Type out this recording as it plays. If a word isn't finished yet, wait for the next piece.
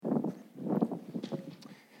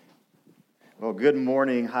Well, good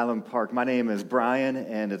morning, Highland Park. My name is Brian,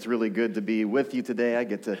 and it's really good to be with you today. I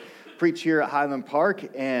get to preach here at Highland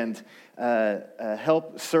Park and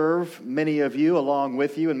help serve many of you along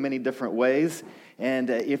with you in many different ways.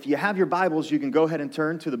 And if you have your Bibles, you can go ahead and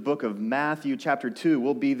turn to the book of Matthew, chapter 2.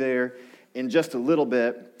 We'll be there in just a little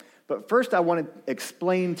bit. But first, I want to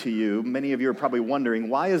explain to you, many of you are probably wondering,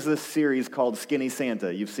 why is this series called Skinny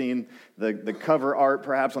Santa? You've seen the cover art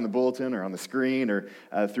perhaps on the bulletin or on the screen or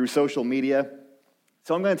through social media.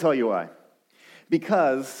 So I'm going to tell you why.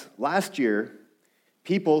 Because last year,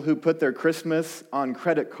 people who put their Christmas on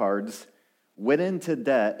credit cards went into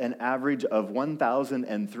debt an average of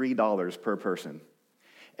 $1,003 per person.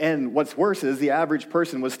 And what's worse is the average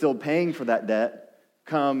person was still paying for that debt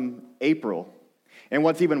come April. And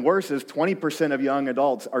what's even worse is 20% of young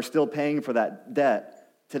adults are still paying for that debt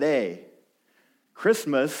today.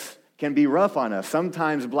 Christmas can be rough on us.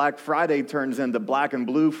 Sometimes Black Friday turns into Black and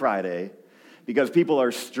Blue Friday because people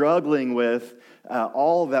are struggling with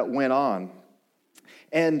all that went on.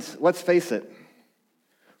 And let's face it,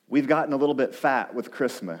 we've gotten a little bit fat with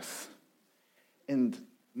Christmas. And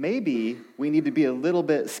maybe we need to be a little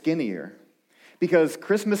bit skinnier because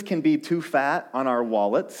Christmas can be too fat on our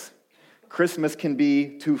wallets. Christmas can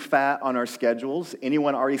be too fat on our schedules.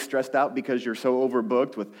 Anyone already stressed out because you're so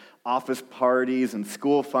overbooked with office parties and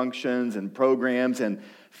school functions and programs and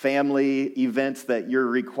family events that you're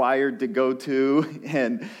required to go to,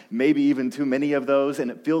 and maybe even too many of those, and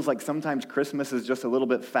it feels like sometimes Christmas is just a little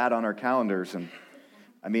bit fat on our calendars. And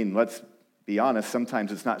I mean, let's be honest,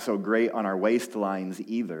 sometimes it's not so great on our waistlines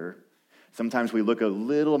either. Sometimes we look a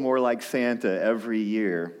little more like Santa every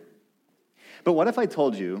year. But what if I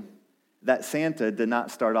told you that Santa did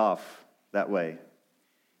not start off that way?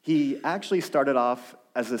 He actually started off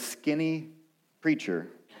as a skinny preacher,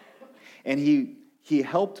 and he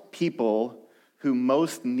helped people who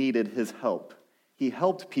most needed his help. He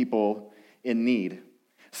helped people in need.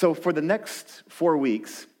 So for the next 4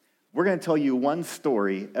 weeks, we're going to tell you one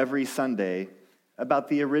story every Sunday about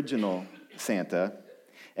the original Santa,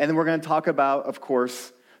 and then we're going to talk about, of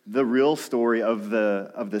course, the real story of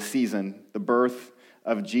the season, the birth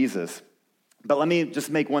of Jesus. But let me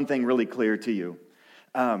just make one thing really clear to you.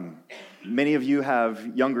 Many of you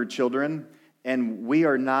have younger children, and we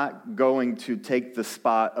are not going to take the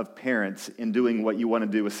spot of parents in doing what you want to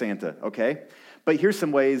do with Santa, okay? But here's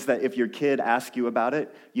some ways that if your kid asks you about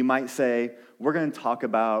it, you might say, we're going to talk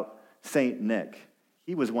about Saint Nick.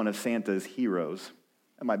 He was one of Santa's heroes.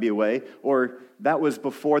 That might be a way. Or that was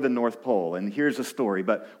before the North Pole, and here's a story.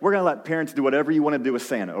 But we're going to let parents do whatever you want to do with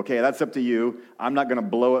Santa, okay? That's up to you. I'm not going to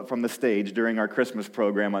blow it from the stage during our Christmas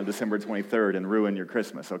program on December 23rd and ruin your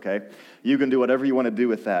Christmas, okay? You can do whatever you want to do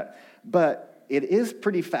with that. But it is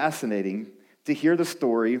pretty fascinating to hear the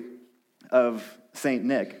story of Saint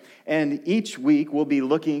Nick. And each week we'll be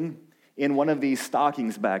looking in one of these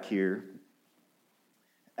stockings back here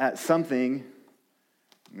at something.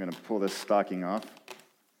 I'm going to pull this stocking off.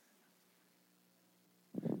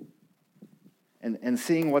 And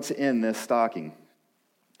seeing what's in this stocking.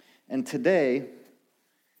 And today,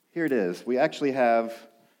 here it is. We actually have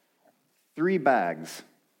 3 bags.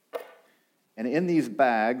 And in these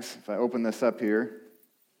bags, if I open this up here,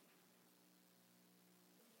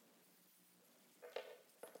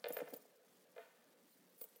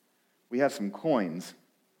 we have some coins.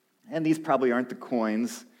 And these probably aren't the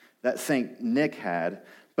coins that St. Nick had,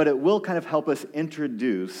 but it will kind of help us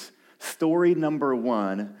introduce story number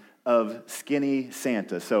 1 of Skinny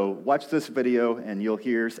Santa. So watch this video and you'll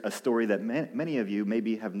hear a story that many of you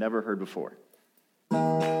maybe have never heard before.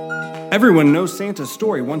 Everyone knows Santa's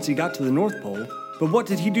story once he got to the North Pole, but what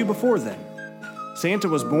did he do before then? Santa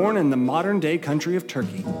was born in the modern-day country of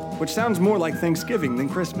Turkey, which sounds more like Thanksgiving than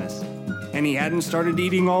Christmas. And he hadn't started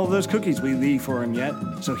eating all of those cookies we leave for him yet,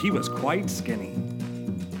 so he was quite skinny.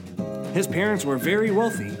 His parents were very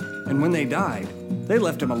wealthy, and when they died, they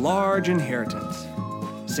left him a large inheritance.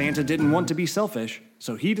 Santa didn't want to be selfish,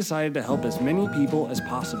 so he decided to help as many people as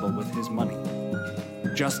possible with his money.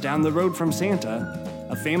 Just down the road from Santa,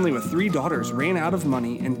 a family with 3 daughters ran out of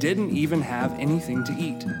money and didn't even have anything to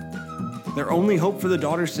eat. Their only hope for the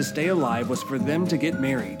daughters to stay alive was for them to get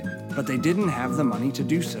married, but they didn't have the money to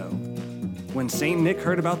do so. When Saint Nick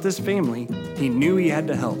heard about this family, he knew he had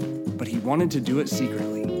to help, but he wanted to do it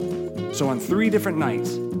secretly. So on 3 different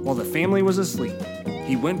nights, while the family was asleep,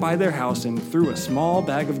 he went by their house and threw a small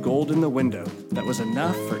bag of gold in the window that was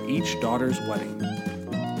enough for each daughter's wedding.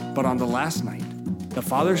 But on the last night, the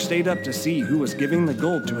father stayed up to see who was giving the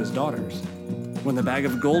gold to his daughters. When the bag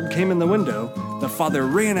of gold came in the window, the father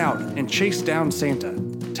ran out and chased down Santa,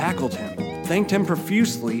 tackled him, thanked him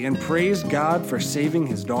profusely and praised God for saving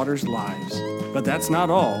his daughters' lives. But that's not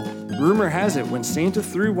all. Rumor has it when Santa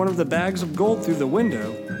threw one of the bags of gold through the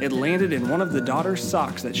window, it landed in one of the daughters'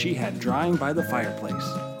 socks that she had drying by the fireplace.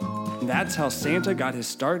 That's how Santa got his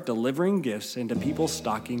start delivering gifts into people's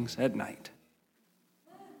stockings at night.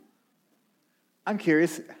 I'm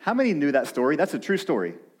curious, how many knew that story? That's a true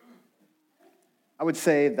story. I would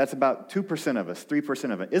say that's about 2% of us,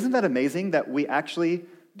 3% of it. Isn't that amazing that we actually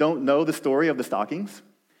don't know the story of the stockings?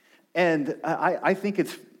 And I think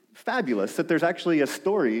it's fabulous that there's actually a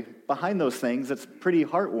story behind those things that's pretty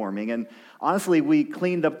heartwarming. And honestly, we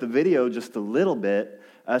cleaned up the video just a little bit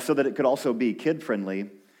so that it could also be kid-friendly.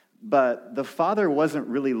 But the father wasn't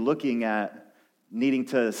really looking at needing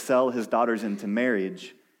to sell his daughters into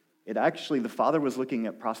marriage. The father was looking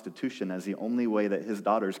at prostitution as the only way that his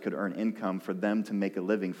daughters could earn income for them to make a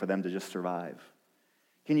living, for them to just survive.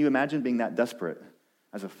 Can you imagine being that desperate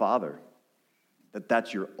as a father, that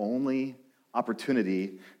that's your only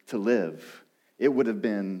opportunity to live? It would have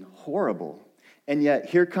been horrible. And yet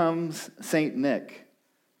here comes Saint Nick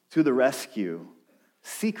to the rescue,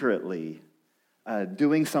 secretly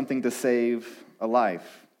doing something to save a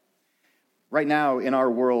life. Right now, in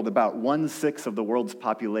our world, about 1/6 of the world's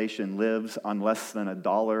population lives on less than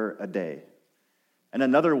 $1 a day. And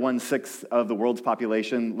another 1/6 of the world's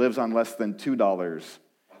population lives on less than $2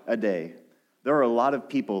 a day. There are a lot of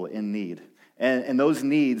people in need. And those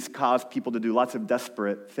needs cause people to do lots of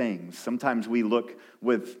desperate things. Sometimes we look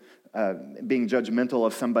with being judgmental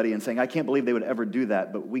of somebody and saying, I can't believe they would ever do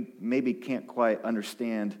that, but we maybe can't quite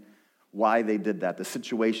understand why they did that, the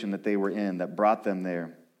situation that they were in that brought them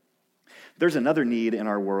there. There's another need in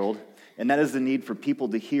our world, and that is the need for people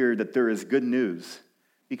to hear that there is good news.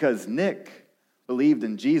 Because Nick believed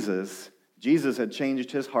in Jesus. Jesus had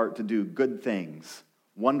changed his heart to do good things,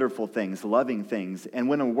 wonderful things, loving things. And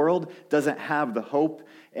when a world doesn't have the hope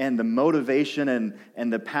and the motivation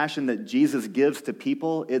and the passion that Jesus gives to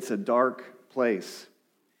people, it's a dark place.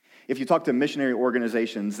 If you talk to missionary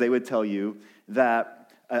organizations, they would tell you that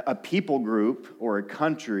a people group or a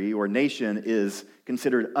country or nation is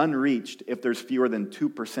considered unreached if there's fewer than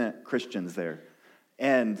 2% Christians there.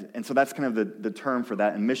 And so that's kind of the term for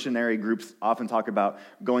that. And missionary groups often talk about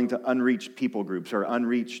going to unreached people groups or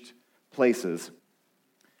unreached places.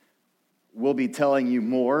 We'll be telling you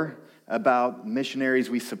more about missionaries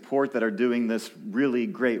we support that are doing this really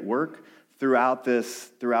great work throughout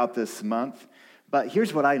this month. But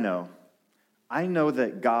here's what I know. I know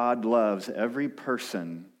that God loves every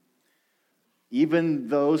person, even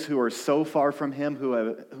those who are so far from him, who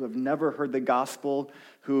have never heard the gospel,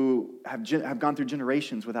 who have gone through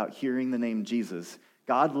generations without hearing the name Jesus.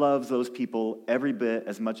 God loves those people every bit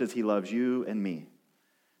as much as he loves you and me.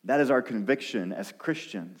 That is our conviction as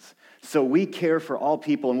Christians. So we care for all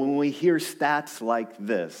people, and when we hear stats like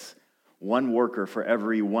this, 1 worker for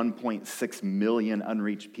every 1.6 million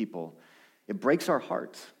unreached people, it breaks our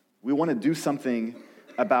hearts. We want to do something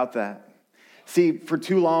about that. See, for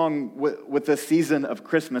too long with this season of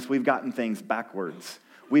Christmas, we've gotten things backwards.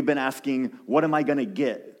 We've been asking, what am I going to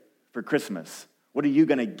get for Christmas? What are you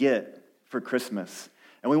going to get for Christmas?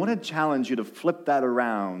 And we want to challenge you to flip that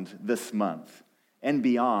around this month and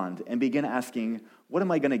beyond and begin asking, what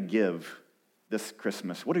am I going to give this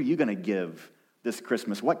Christmas? What are you going to give this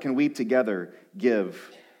Christmas? What can we together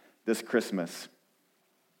give this Christmas?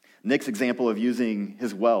 Nick's example of using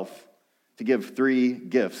his wealth to give 3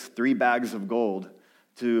 gifts, 3 bags of gold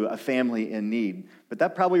to a family in need. But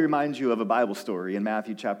that probably reminds you of a Bible story in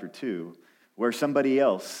Matthew chapter 2, where somebody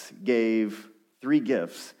else gave 3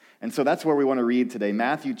 gifts. And so that's where we want to read today.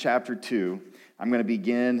 Matthew chapter 2, I'm going to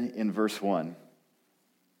begin in verse 1.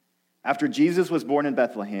 After Jesus was born in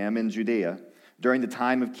Bethlehem in Judea, during the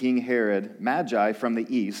time of King Herod, Magi from the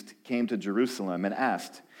east came to Jerusalem and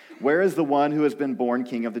asked, "Where is the one who has been born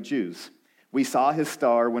King of the Jews? We saw his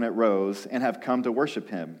star when it rose and have come to worship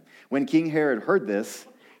him." When King Herod heard this,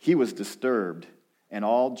 he was disturbed, and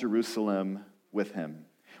all Jerusalem with him.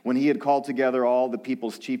 When he had called together all the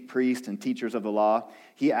people's chief priests and teachers of the law,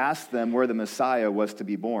 he asked them where the Messiah was to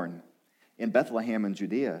be born. "In Bethlehem in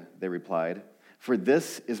Judea," they replied, "for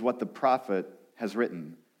this is what the prophet has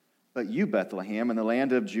written. But you, Bethlehem, in the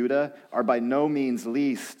land of Judah, are by no means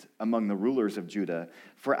least among the rulers of Judah,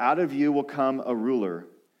 for out of you will come a ruler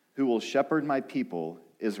who will shepherd my people,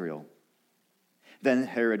 Israel." Then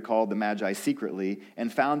Herod called the Magi secretly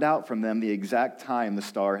and found out from them the exact time the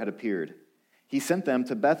star had appeared. He sent them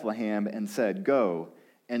to Bethlehem and said, "Go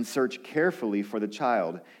and search carefully for the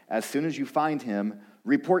child. As soon as you find him,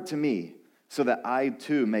 report to me, so that I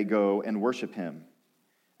too may go and worship him."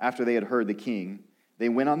 After they had heard the king, they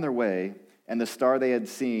went on their way, and the star they had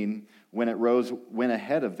seen when it rose, went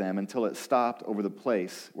ahead of them until it stopped over the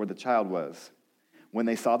place where the child was. When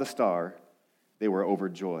they saw the star, they were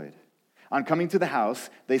overjoyed. On coming to the house,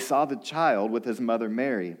 they saw the child with his mother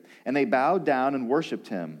Mary, and they bowed down and worshipped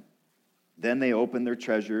him. Then they opened their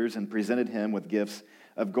treasures and presented him with gifts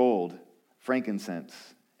of gold, frankincense,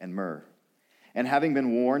 and myrrh. And having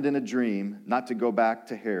been warned in a dream not to go back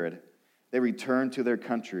to Herod, they returned to their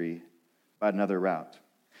country by another route.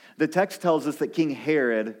 The text tells us that King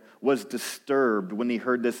Herod was disturbed when he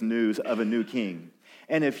heard this news of a new king.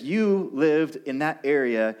 And if you lived in that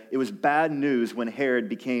area, it was bad news when Herod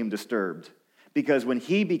became disturbed. Because when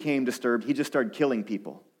he became disturbed, he just started killing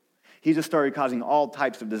people. He just started causing all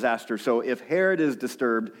types of disaster. So if Herod is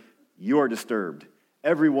disturbed, you're disturbed.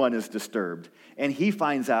 Everyone is disturbed. And he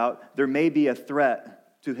finds out there may be a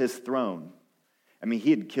threat to his throne. I mean, he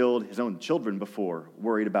had killed his own children before,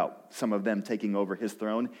 worried about some of them taking over his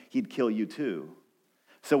throne. He'd kill you too.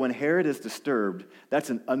 So when Herod is disturbed, that's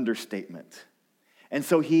an understatement. And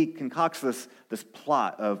so he concocts this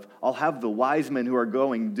plot of, I'll have the wise men who are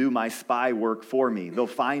going do my spy work for me. They'll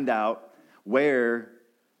find out where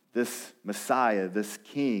this Messiah, this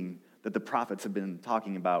king that the prophets have been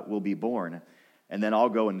talking about will be born. And then I'll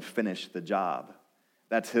go and finish the job.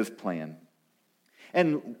 That's his plan.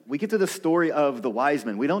 And we get to the story of the wise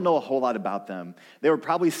men. We don't know a whole lot about them. They were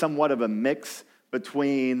probably somewhat of a mix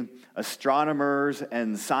between astronomers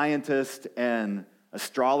and scientists and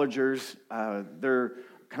astrologers. They're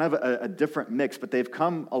kind of a different mix, but they've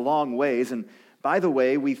come a long ways. And by the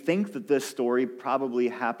way, we think that this story probably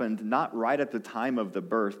happened not right at the time of the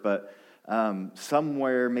birth, but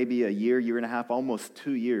somewhere maybe a year and a half, almost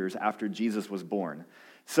 2 years after Jesus was born.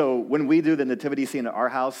 So when we do the nativity scene at our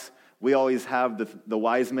house, we always have the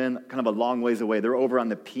wise men kind of a long ways away. They're over on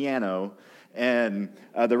the piano, and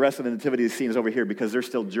the rest of the nativity scene is over here because they're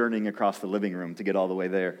still journeying across the living room to get all the way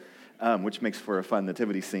there, which makes for a fun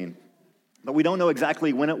nativity scene. But we don't know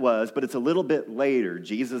exactly when it was, but it's a little bit later.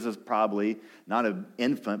 Jesus is probably not an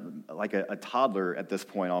infant, like a toddler at this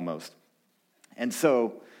point almost. And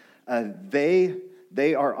so they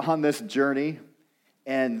are on this journey,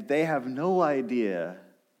 and they have no idea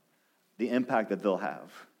the impact that they'll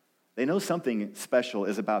have. They know something special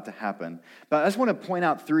is about to happen. But I just want to point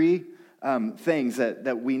out three things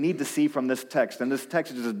that we need to see from this text. And this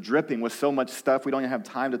text is just dripping with so much stuff. We don't even have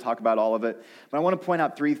time to talk about all of it. But I want to point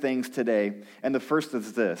out three things today. And the first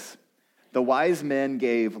is this. The wise men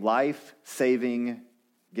gave life-saving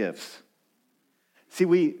gifts. See,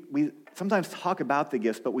 we sometimes talk about the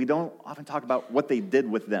gifts, but we don't often talk about what they did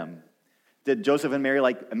with them. Did Joseph and Mary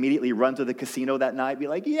immediately run to the casino that night, be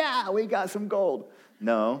like, yeah, we got some gold?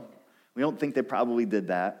 No. We don't think they probably did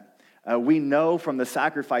that. We know from the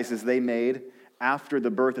sacrifices they made after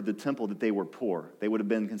the birth at the temple that they were poor. They would have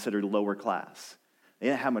been considered lower class. They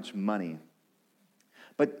didn't have much money.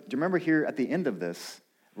 But do you remember here at the end of this,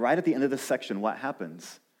 right at the end of this section, what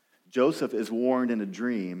happens? Joseph is warned in a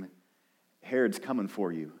dream, Herod's coming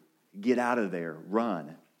for you. Get out of there,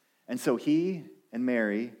 run. And so he and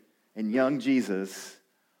Mary and young Jesus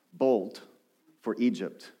bolt for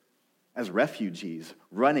Egypt as refugees,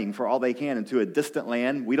 running for all they can into a distant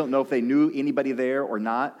land. We don't know if they knew anybody there or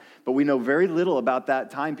not, but we know very little about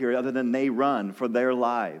that time period other than they run for their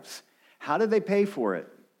lives. How did they pay for it?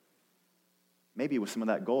 Maybe with some of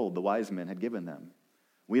that gold the wise men had given them.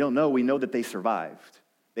 We don't know. We know that they survived.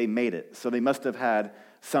 They made it. So they must have had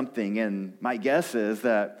something, and my guess is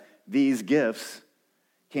that these gifts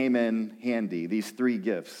came in handy, these three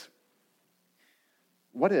gifts.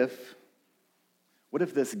 What if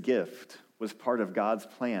this gift was part of God's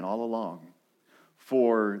plan all along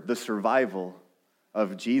for the survival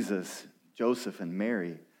of Jesus, Joseph, and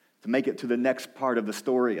Mary, to make it to the next part of the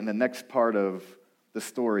story and the next part of the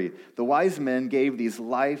story? The wise men gave these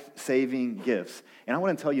life-saving gifts. And I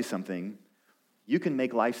want to tell you something. You can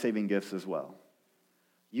make life-saving gifts as well.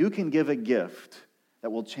 You can give a gift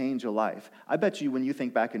that will change a life. I bet you when you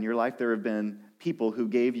think back in your life, there have been people who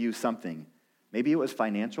gave you something. Maybe it was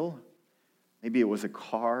financial. Maybe it was a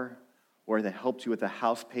car, or they helped you with a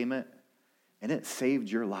house payment, and it saved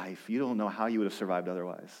your life. You don't know how you would have survived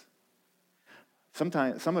otherwise.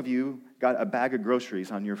 Sometimes, some of you got a bag of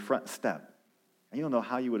groceries on your front step, and you don't know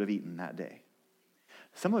how you would have eaten that day.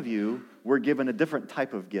 Some of you were given a different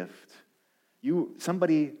type of gift.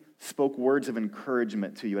 Somebody spoke words of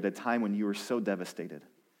encouragement to you at a time when you were so devastated.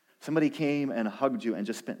 Somebody came and hugged you and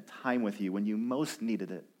just spent time with you when you most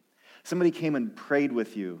needed it. Somebody came and prayed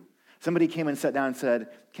with you. Somebody came and sat down and said,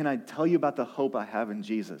 can I tell you about the hope I have in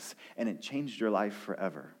Jesus? And it changed your life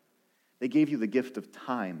forever. They gave you the gift of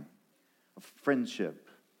time, of friendship,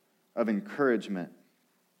 of encouragement.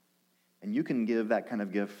 And you can give that kind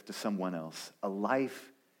of gift to someone else, a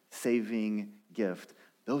life-saving gift.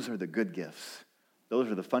 Those are the good gifts. Those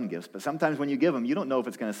are the fun gifts. But sometimes when you give them, you don't know if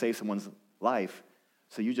it's going to save someone's life,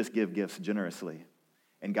 so you just give gifts generously.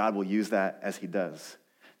 And God will use that as he does.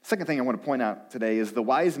 The second thing I want to point out today is the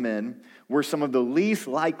wise men were some of the least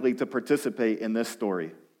likely to participate in this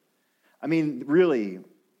story. I mean, really,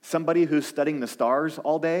 somebody who's studying the stars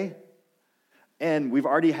all day, and we've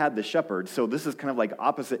already had the shepherds, so this is kind of like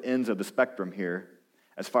opposite ends of the spectrum here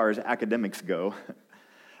as far as academics go.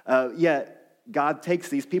 Yet, God takes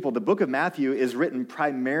these people. The book of Matthew is written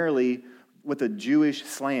primarily with a Jewish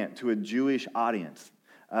slant to a Jewish audience.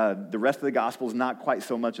 The rest of the gospel is not quite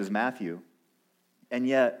so much as Matthew. And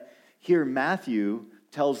yet, here Matthew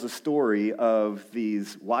tells the story of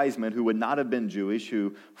these wise men who would not have been Jewish,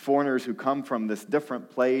 foreigners who come from this different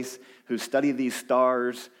place, who study these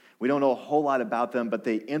stars. We don't know a whole lot about them, but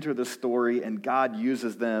they enter the story, and God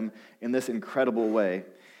uses them in this incredible way.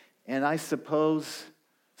 And I suppose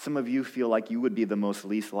some of you feel like you would be the most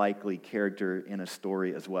least likely character in a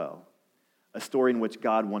story as well, a story in which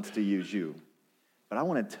God wants to use you. But I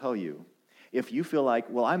want to tell you, if you feel like,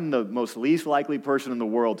 well, I'm the most least likely person in the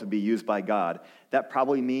world to be used by God, that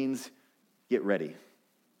probably means get ready.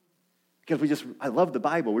 Because I love the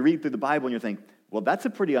Bible. We read through the Bible and you think, well, that's a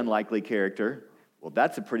pretty unlikely character. Well,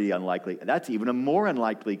 that's even a more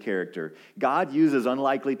unlikely character. God uses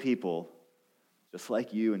unlikely people just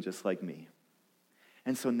like you and just like me.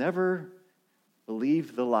 And so never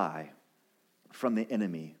believe the lie from the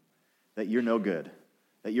enemy that you're no good,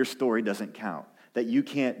 that your story doesn't count, that you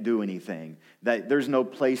can't do anything, that there's no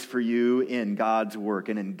place for you in God's work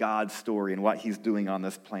and in God's story and what he's doing on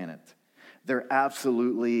this planet. There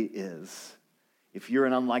absolutely is. If you're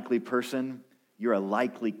an unlikely person, you're a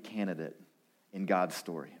likely candidate in God's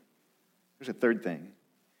story. There's a third thing.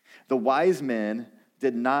 The wise men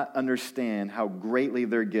did not understand how greatly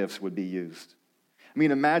their gifts would be used. I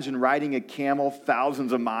mean, imagine riding a camel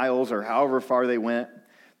thousands of miles or however far they went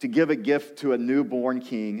to give a gift to a newborn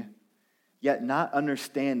king, yet not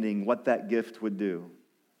understanding what that gift would do.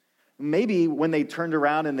 Maybe when they turned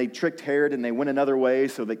around and they tricked Herod and they went another way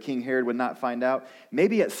so that King Herod would not find out,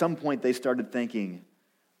 maybe at some point they started thinking,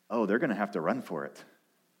 oh, they're going to have to run for it.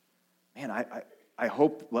 Man, I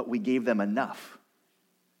hope what we gave them enough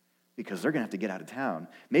because they're going to have to get out of town.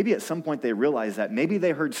 Maybe at some point they realized that. Maybe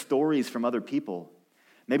they heard stories from other people.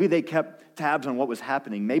 Maybe they kept tabs on what was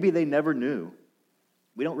happening. Maybe they never knew.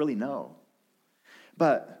 We don't really know.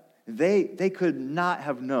 But they could not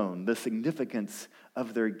have known the significance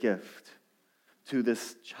of their gift to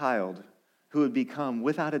this child who would become,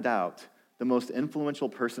 without a doubt, the most influential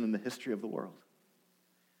person in the history of the world.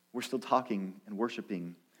 We're still talking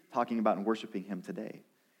about and worshiping him today.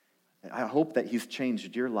 I hope that he's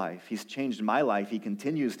changed your life. He's changed my life. He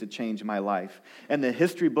continues to change my life. And the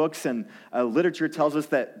history books and literature tells us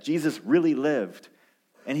that Jesus really lived,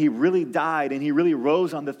 and he really died, and he really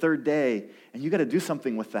rose on the third day. And you got to do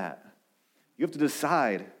something with that. You have to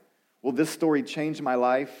decide, will this story change my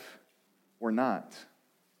life or not?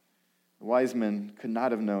 The wise men could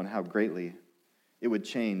not have known how greatly it would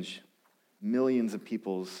change millions of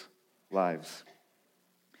people's lives.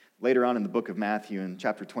 Later on in the book of Matthew, in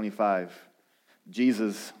chapter 25,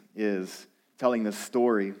 Jesus is telling this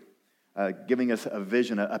story, giving us a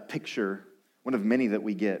vision, a picture, one of many that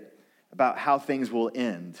we get, about how things will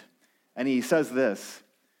end. And he says this,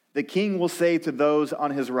 "The king will say to those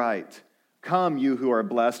on his right, 'Come, you who are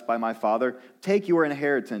blessed by my Father, take your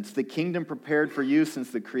inheritance, the kingdom prepared for you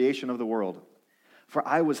since the creation of the world. For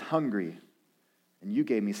I was hungry, and you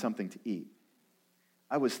gave me something to eat.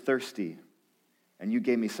 I was thirsty, and you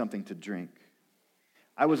gave me something to drink.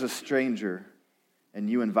 I was a stranger, and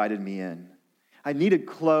you invited me in. I needed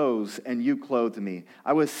clothes, and you clothed me.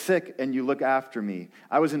 I was sick, and you looked after me.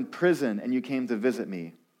 I was in prison, and you came to visit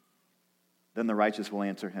me.' Then the righteous will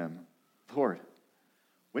answer him, 'Lord,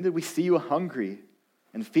 when did we see you hungry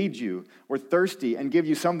and feed you, or thirsty and give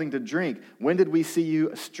you something to drink? When did we see you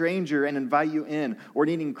a stranger and invite you in, or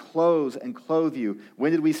needing clothes and clothe you?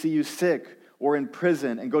 When did we see you sick or in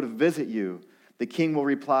prison and go to visit you?' The king will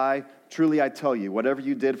reply, 'Truly I tell you, whatever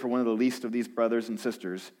you did for one of the least of these brothers and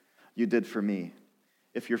sisters, you did for me.'"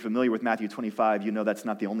 If you're familiar with Matthew 25, you know that's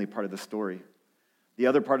not the only part of the story. The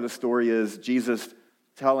other part of the story is Jesus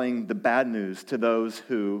telling the bad news to those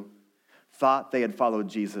who thought they had followed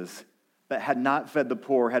Jesus, but had not fed the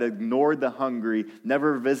poor, had ignored the hungry,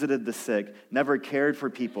 never visited the sick, never cared for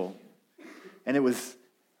people. And it was,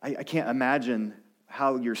 I can't imagine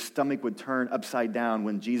how your stomach would turn upside down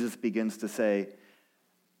when Jesus begins to say,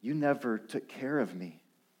 "You never took care of me.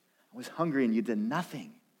 I was hungry and you did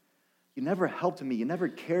nothing. You never helped me. You never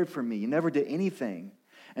cared for me. You never did anything.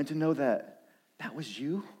 And to know that that was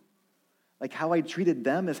you, like how I treated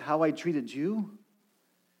them is how I treated you.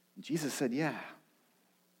 And Jesus said, yeah.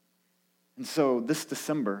 And so this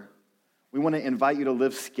December, we want to invite you to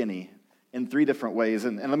live skinny in 3 different ways.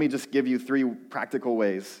 And let me just give you 3 practical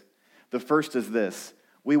ways. The first is this.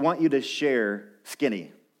 We want you to share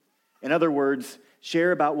skinny. In other words,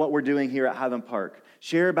 share about what we're doing here at Highland Park.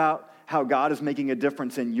 Share about how God is making a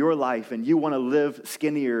difference in your life, and you want to live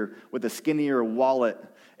skinnier with a skinnier wallet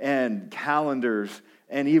and calendars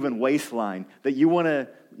and even waistline, that you want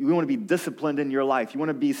to be disciplined in your life. You want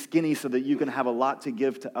to be skinny so that you can have a lot to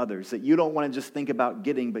give to others, that you don't want to just think about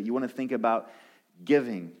getting, but you want to think about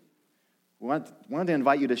giving. We wanted to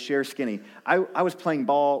invite you to share skinny. I was playing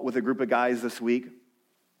ball with a group of guys this week,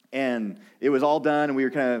 and it was all done, and we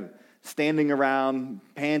were kind of standing around,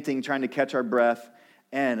 panting, trying to catch our breath.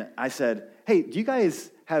 And I said, hey, do you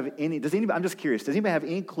guys have I'm just curious, does anybody have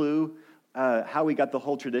any clue how we got the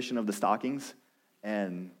whole tradition of the stockings?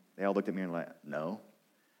 And they all looked at me and were like, no.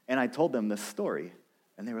 And I told them this story,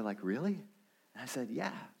 and they were like, really? And I said,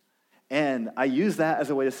 yeah. And I used that as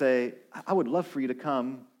a way to say, I would love for you to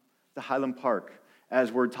come to Highland Park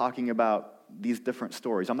as we're talking about these different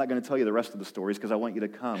stories. I'm not going to tell you the rest of the stories because I want you to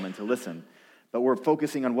come and to listen. But we're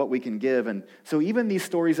focusing on what we can give. And so even these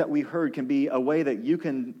stories that we heard can be a way that you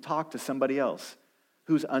can talk to somebody else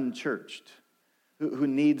who's unchurched, who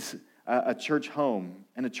needs a church home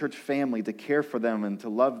and a church family to care for them and to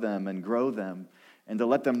love them and grow them and to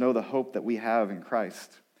let them know the hope that we have in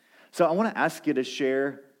Christ. So I want to ask you to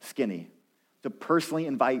share skinny, to personally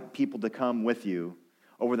invite people to come with you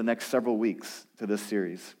over the next several weeks to this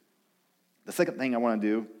series. The second thing I want to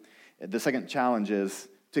do, the second challenge is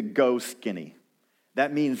to go skinny.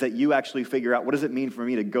 That means that you actually figure out, what does it mean for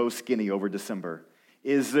me to go skinny over December?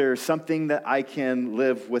 Is there something that I can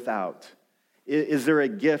live without? Is there a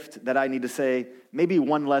gift that I need to say, maybe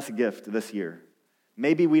one less gift this year?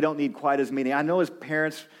 Maybe we don't need quite as many. I know as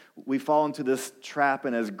parents, we fall into this trap,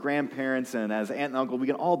 and as grandparents and as aunt and uncle, we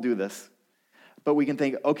can all do this. But we can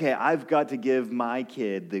think, okay, I've got to give my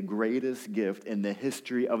kid the greatest gift in the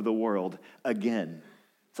history of the world again.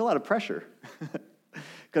 It's a lot of pressure.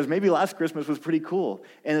 Because maybe last Christmas was pretty cool.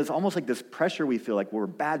 And it's almost like this pressure we feel like we're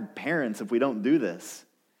bad parents if we don't do this.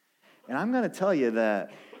 And I'm going to tell you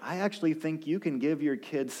that I actually think you can give your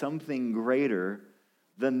kids something greater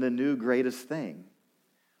than the new greatest thing.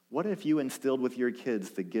 What if you instilled with your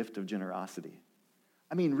kids the gift of generosity?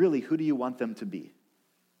 I mean, really, who do you want them to be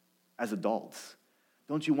as adults?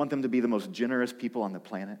 Don't you want them to be the most generous people on the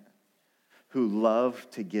planet who love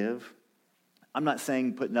to give? I'm not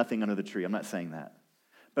saying put nothing under the tree. I'm not saying that.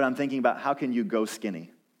 But I'm thinking about how can you go skinny?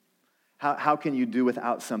 How can you do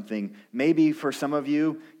without something? Maybe for some of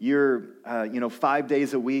you, you're 5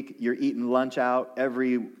 days a week, you're eating lunch out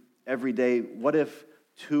every day. What if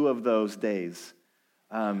 2 of those days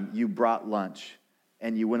you brought lunch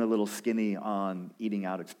and you went a little skinny on eating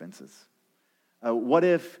out expenses? What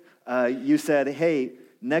if you said, hey,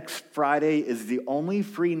 next Friday is the only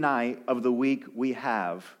free night of the week we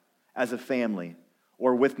have as a family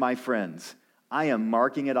or with my friends. I am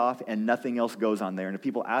marking it off and nothing else goes on there. And if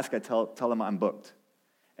people ask, I tell them I'm booked.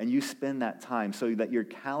 And you spend that time so that your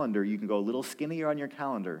calendar, you can go a little skinnier on your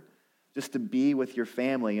calendar just to be with your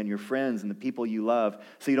family and your friends and the people you love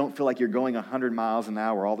so you don't feel like you're going 100 miles an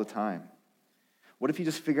hour all the time. What if you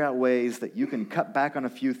just figure out ways that you can cut back on a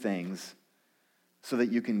few things so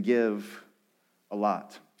that you can give a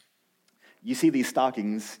lot? You see these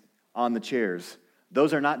stockings on the chairs.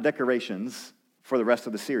 Those are not decorations for the rest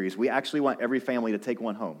of the series. We actually want every family to take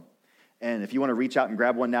one home. And if you want to reach out and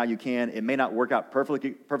grab one now, you can. It may not work out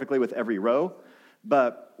perfectly with every row,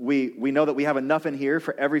 but we know that we have enough in here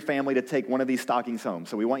for every family to take one of these stockings home.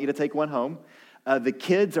 So we want you to take one home. The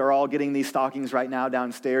kids are all getting these stockings right now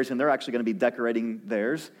downstairs, and they're actually going to be decorating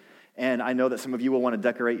theirs. And I know that some of you will want to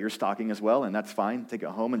decorate your stocking as well, and that's fine. Take it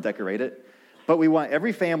home and decorate it. But we want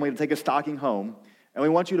every family to take a stocking home, and we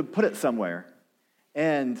want you to put it somewhere.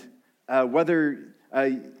 And whether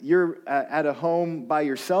you're at a home by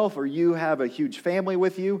yourself or you have a huge family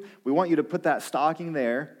with you, we want you to put that stocking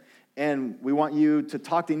there, and we want you to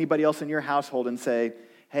talk to anybody else in your household and say,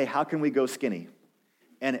 hey, how can we go skinny?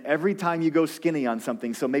 And every time you go skinny on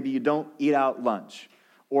something, so maybe you don't eat out lunch,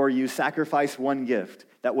 or you sacrifice one gift,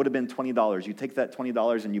 that would have been $20. You take that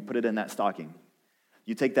 $20 and you put it in that stocking.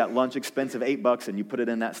 You take that lunch expense of $8 and you put it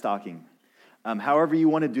in that stocking. However you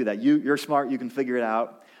want to do that. You're smart, you can figure it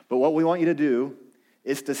out. But what we want you to do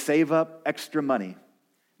is to save up extra money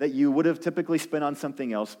that you would have typically spent on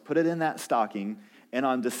something else, put it in that stocking, and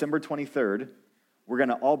on December 23rd, we're going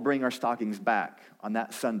to all bring our stockings back on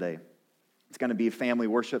that Sunday, It's going to be Family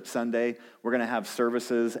Worship Sunday. We're going to have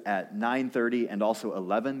services at 9:30 and also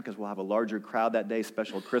 11 because we'll have a larger crowd that day,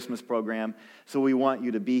 special Christmas program. So we want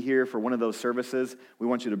you to be here for one of those services. We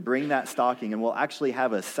want you to bring that stocking, and we'll actually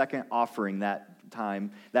have a second offering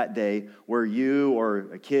that day, where you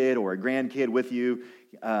or a kid or a grandkid with you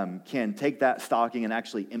can take that stocking and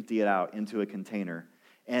actually empty it out into a container.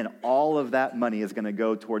 And all of that money is going to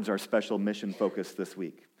go towards our special mission focus this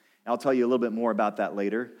week. I'll tell you a little bit more about that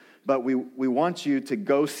later. But we want you to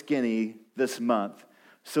go skinny this month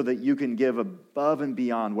so that you can give above and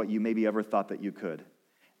beyond what you maybe ever thought that you could.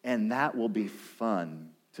 And that will be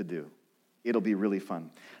fun to do. It'll be really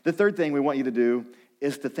fun. The third thing we want you to do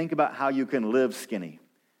is to think about how you can live skinny.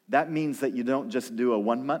 That means that you don't just do a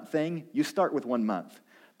 1 month thing. You start with 1 month.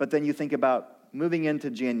 But then you think about moving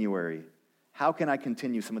into January. How can I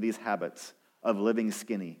continue some of these habits of living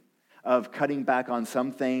skinny, of cutting back on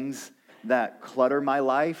some things that clutter my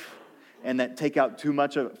life and that take out too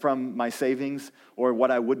much from my savings or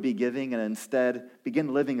what I would be giving, and instead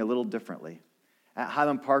begin living a little differently. At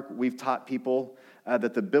Highland Park, we've taught people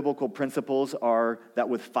that the biblical principles are that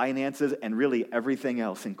with finances and really everything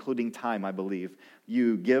else, including time, I believe,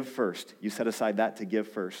 you give first. You set aside that to give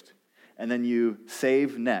first. And then you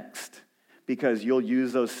save next, because you'll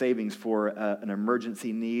use those savings for an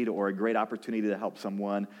emergency need or a great opportunity to help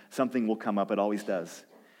someone. Something will come up. It always does.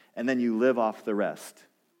 And then you live off the rest.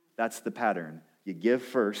 That's the pattern. You give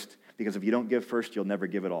first, because if you don't give first, you'll never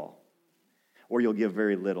give at all. Or you'll give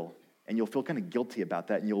very little. And you'll feel kind of guilty about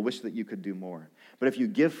that, and you'll wish that you could do more. But if you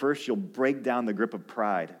give first, you'll break down the grip of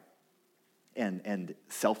pride and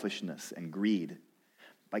selfishness and greed.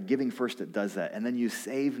 By giving first, it does that. And then you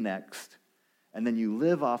save next, and then you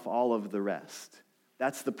live off all of the rest.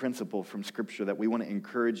 That's the principle from Scripture that we want to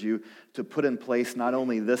encourage you to put in place not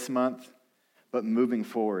only this month, but moving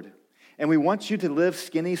forward. And we want you to live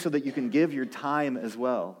skinny so that you can give your time as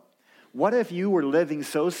well. What if you were living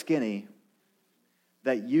so skinny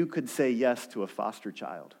that you could say yes to a foster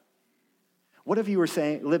child? What if you were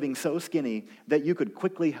living so skinny that you could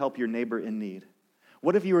quickly help your neighbor in need?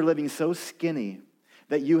 What if you were living so skinny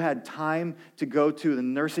that you had time to go to the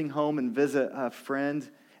nursing home and visit a friend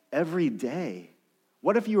every day?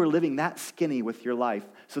 What if you were living that skinny with your life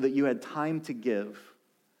so that you had time to give?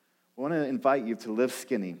 I want to invite you to live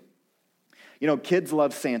skinny. You know, kids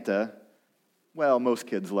love Santa. Well, most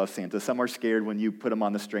kids love Santa. Some are scared when you put them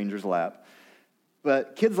on the stranger's lap.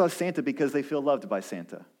 But kids love Santa because they feel loved by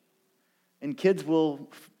Santa. And kids will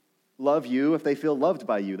love you if they feel loved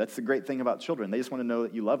by you. That's the great thing about children. They just want to know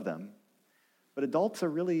that you love them. But adults are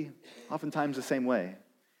really oftentimes the same way.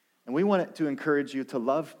 And we want to encourage you to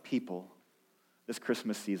love people this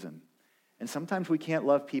Christmas season. And sometimes we can't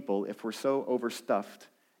love people if we're so overstuffed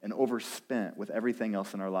and overspent with everything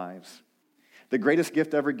else in our lives. The greatest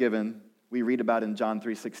gift ever given, we read about in John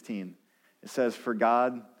 3:16. It says, "For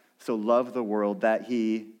God so loved the world that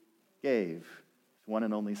he gave his one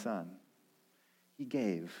and only Son." He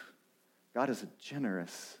gave. God is a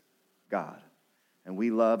generous God, and we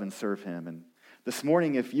love and serve him. And this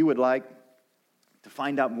morning, if you would like to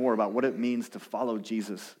find out more about what it means to follow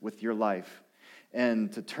Jesus with your life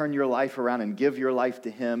and to turn your life around and give your life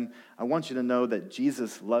to him, I want you to know that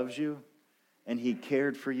Jesus loves you and he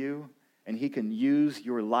cared for you, and he can use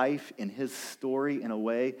your life in his story in a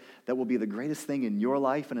way that will be the greatest thing in your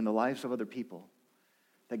life and in the lives of other people.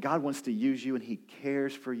 That God wants to use you and he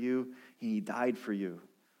cares for you and he died for you.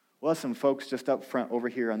 Well, some folks just up front over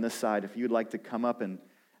here on this side, if you'd like to come up and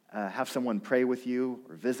have someone pray with you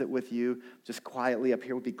or visit with you, just quietly up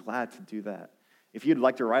here, we'd be glad to do that. If you'd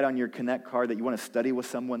like to write on your Connect card that you want to study with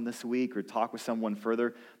someone this week or talk with someone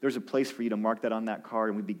further, there's a place for you to mark that on that card,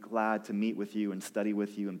 and we'd be glad to meet with you and study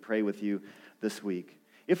with you and pray with you this week.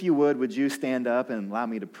 If you would you stand up and allow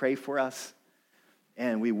me to pray for us?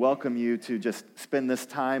 And we welcome you to just spend this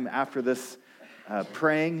time after this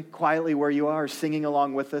praying quietly where you are, singing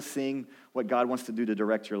along with us, seeing what God wants to do to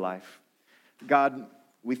direct your life. God,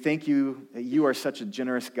 we thank you that you are such a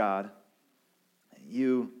generous God.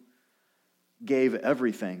 You gave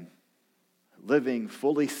everything, living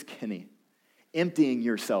fully skinny, emptying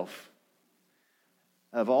yourself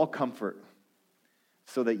of all comfort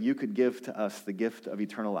so that you could give to us the gift of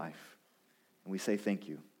eternal life. And we say thank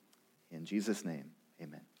you. In Jesus' name,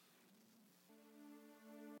 amen.